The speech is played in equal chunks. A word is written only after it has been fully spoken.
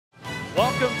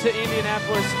Welcome to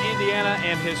Indianapolis, Indiana,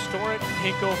 and historic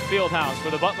Hinkle Fieldhouse,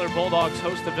 where the Butler Bulldogs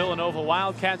host the Villanova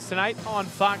Wildcats tonight on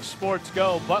Fox Sports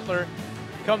Go. Butler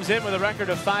comes in with a record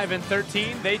of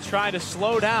 5-13. They try to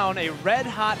slow down a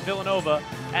red-hot Villanova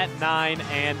at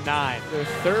 9-9. Their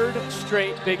third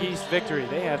straight Big East victory.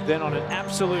 They have been on an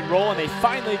absolute roll, and they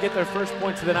finally get their first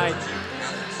points of the night.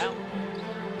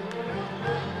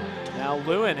 Now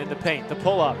Lewin in the paint, the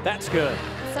pull-up, that's good.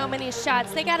 So many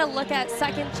shots. They got to look at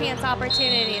second chance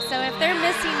opportunities. So if they're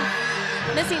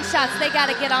missing shots, they got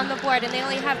to get on the board, and they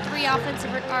only have 4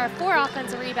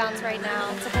 offensive rebounds right now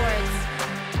to boards.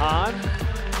 Hahn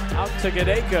out to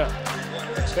Gadeka,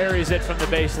 buries it from the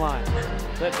baseline.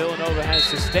 That Villanova has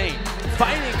sustained,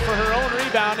 fighting for her own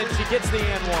rebound, and she gets the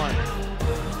and one.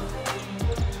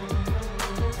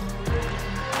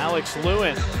 Alex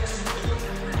Lewin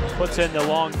puts in the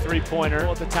long three-pointer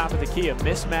at the top of the key. A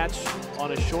mismatch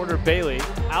on a shorter Bailey.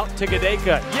 Out to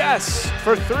Gadeka. Yes,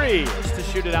 for three. Just to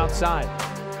shoot it outside.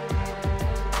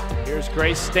 Here's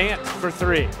Grace Stant for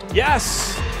three.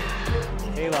 Yes!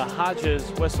 Kayla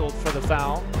Hodges whistled for the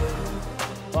foul.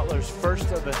 Butler's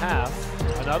first of the half.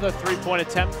 Another three-point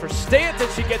attempt for Stant,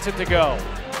 and she gets it to go.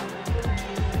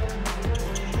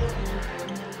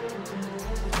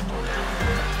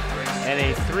 And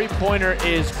a three-pointer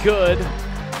is good.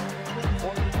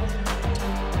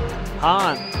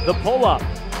 Hahn, the pull-up.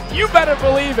 You better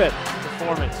believe it.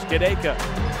 Performance. Gadeka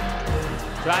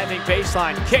driving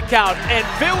baseline, kick out, and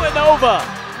Villanova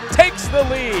takes the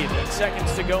lead. 8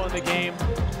 seconds to go in the game.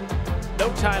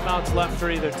 No timeouts left for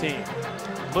either team.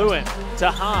 Lewin to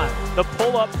Hahn. The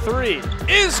pull-up three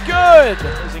is good.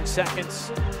 Losing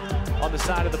seconds on the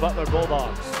side of the Butler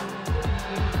Bulldogs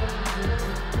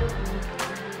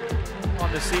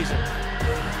on the season.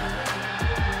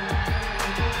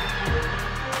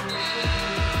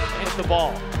 The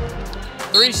ball.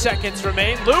 3 seconds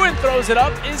remain. Lewin throws it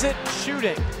up. Is it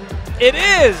shooting? It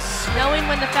is! Knowing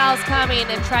when the foul's coming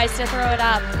and tries to throw it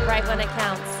up right when it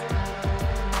counts.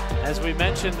 As we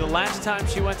mentioned, the last time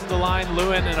she went to the line,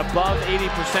 Lewin, an above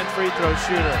 80% free throw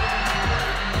shooter.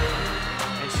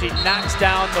 And she knocks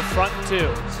down the front two.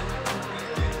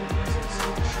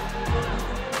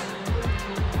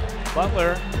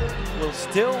 Butler will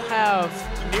still have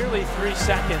nearly 3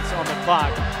 seconds on the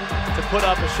clock to put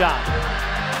up a shot.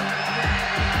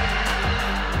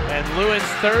 And Lewin's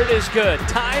third is good.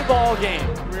 Tie ball game.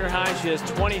 Career high, she has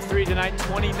 23 tonight.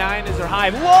 29 is her high.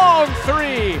 Long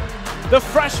three. The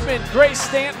freshman, Grace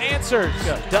Stant, answers.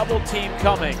 Double team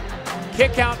coming.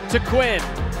 Kick out to Quinn.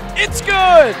 It's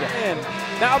good! And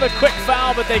now the quick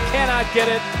foul, but they cannot get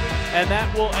it. And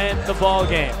that will end the ball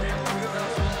game.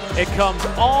 It comes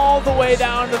all the way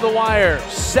down to the wire,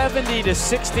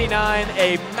 70-69,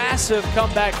 a massive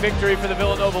comeback victory for the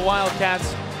Villanova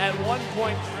Wildcats at one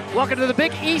point. Welcome to the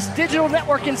Big East Digital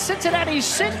Network in Cincinnati's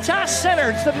Cintas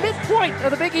Center. It's the midpoint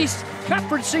of the Big East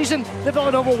Conference season. The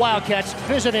Villanova Wildcats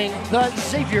visiting the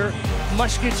Xavier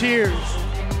Musketeers.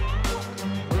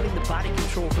 Learning the body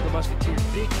control for the Musketeers.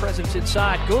 Big presence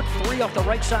inside. Good three off the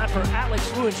right side for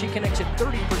Alex Lewin. She connects at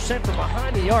 30% from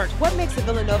behind the arc. What makes the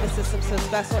Villanova system so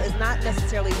special is not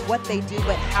necessarily what they do,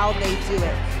 but how they do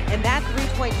it. And that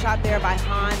three-point shot there by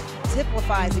Hahn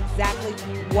typifies exactly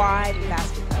why the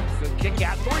basket comes. Good kick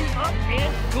out, three up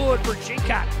and good for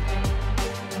Jaycott.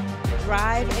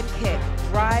 Drive and kick,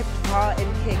 drive, draw,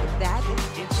 and kick. That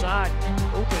is inside,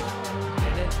 open,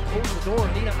 and then pulls the door.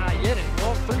 Nina Ayedin,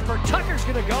 long three for Tucker's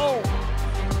gonna go.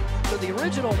 So the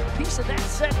original piece of that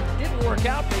set didn't work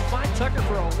out. They find Tucker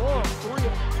for a long three.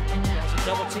 There's a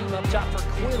double team up top for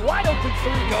Quinn. Wide open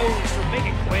three goes for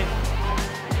Megan Quinn.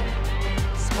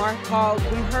 Smart call.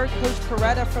 We heard Coach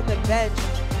Coretta from the bench.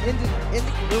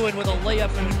 Lewin with a layup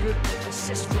and a good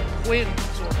assist from Quinn.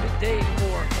 So a big day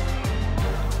for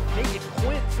Megan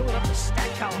Quinn, filling up the stat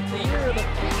column. The year of the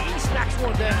Big East knocks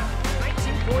one down.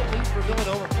 19-point lead for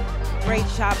Villanova. Great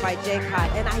shot by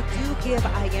Jaycott, and I do give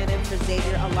Ayenin for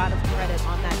Xavier a lot of credit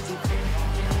on that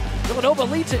defense. Villanova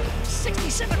leads it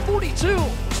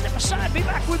 67-42. Step aside, be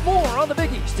back with more on the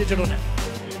Big East Digital Network.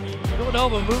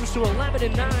 Villanova moves to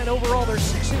 11-9 overall. They're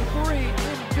 6-3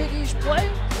 in Big East play.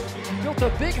 Built a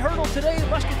big hurdle today. The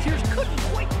Musketeers couldn't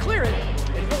quite clear it.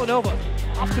 And Villanova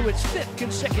off to its 5th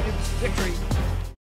consecutive victory